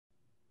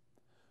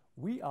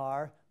We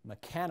are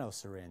Mechanical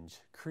Syringe,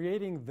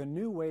 creating the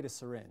new way to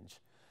syringe.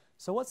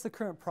 So what's the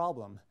current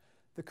problem?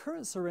 The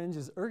current syringe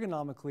is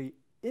ergonomically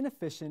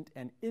inefficient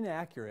and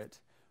inaccurate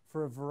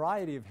for a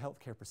variety of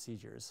healthcare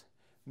procedures.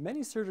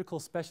 Many surgical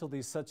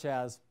specialties such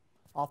as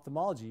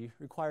ophthalmology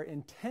require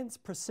intense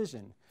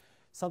precision,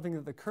 something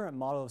that the current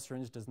model of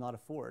syringe does not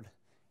afford.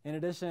 In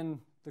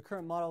addition, the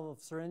current model of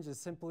syringe is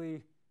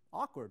simply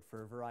awkward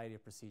for a variety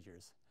of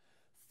procedures.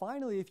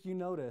 Finally, if you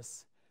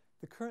notice,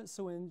 the current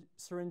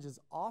syringe is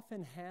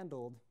often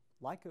handled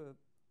like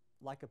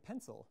a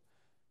pencil.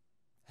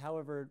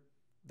 However,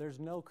 there's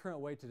no current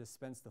way to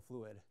dispense the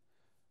fluid.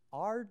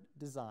 Our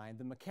design,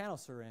 the mechanical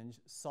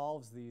syringe,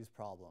 solves these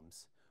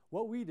problems.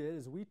 What we did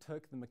is we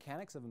took the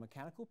mechanics of a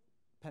mechanical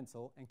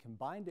pencil and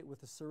combined it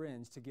with a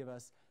syringe to give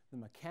us the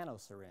mechanical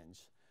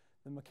syringe.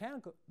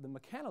 The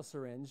mechanical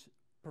syringe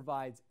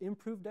provides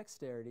improved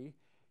dexterity,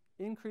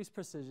 increased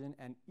precision,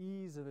 and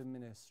ease of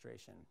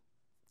administration.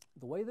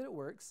 The way that it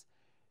works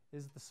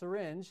is the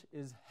syringe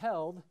is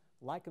held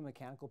like a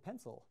mechanical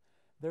pencil.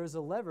 There is a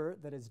lever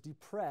that is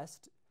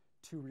depressed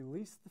to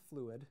release the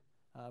fluid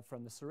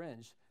from the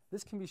syringe.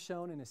 This can be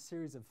shown in a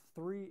series of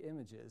 3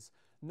 images.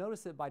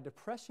 Notice that by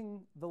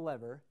depressing the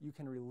lever, you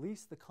can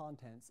release the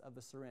contents of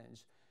the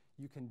syringe.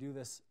 You can do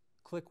this,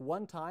 click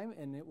one time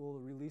and it will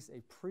release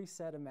a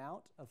preset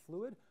amount of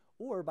fluid,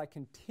 or by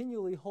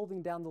continually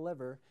holding down the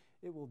lever,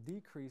 it will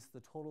decrease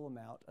the total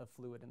amount of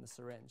fluid in the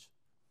syringe.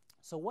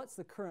 So what's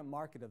the current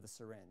market of the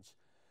syringe?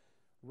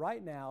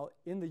 Right now,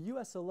 in the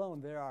US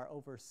alone, there are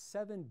over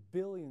 7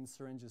 billion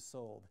syringes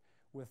sold,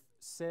 with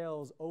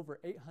sales over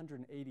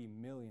 $880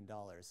 million.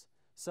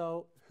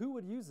 So who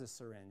would use this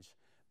syringe?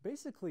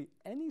 Basically,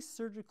 any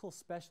surgical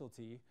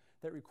specialty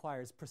that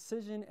requires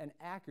precision and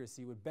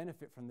accuracy would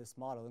benefit from this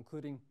model,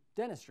 including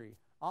dentistry,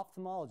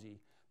 ophthalmology,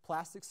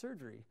 plastic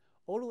surgery,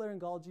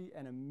 otolaryngology,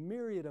 and a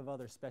myriad of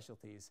other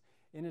specialties.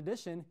 In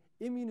addition,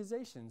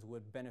 immunizations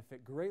would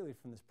benefit greatly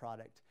from this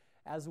product,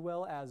 as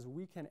well as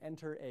we can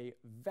enter a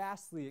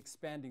vastly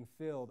expanding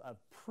field of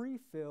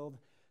pre-filled,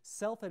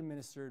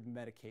 self-administered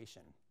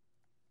medication.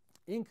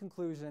 In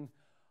conclusion,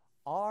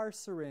 our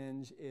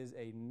syringe is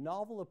a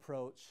novel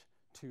approach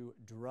to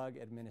drug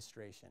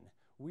administration.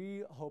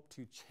 We hope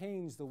to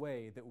change the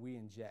way that we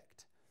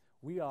inject.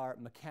 We are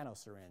Mechanical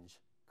Syringe,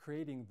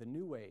 creating the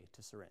new way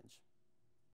to syringe.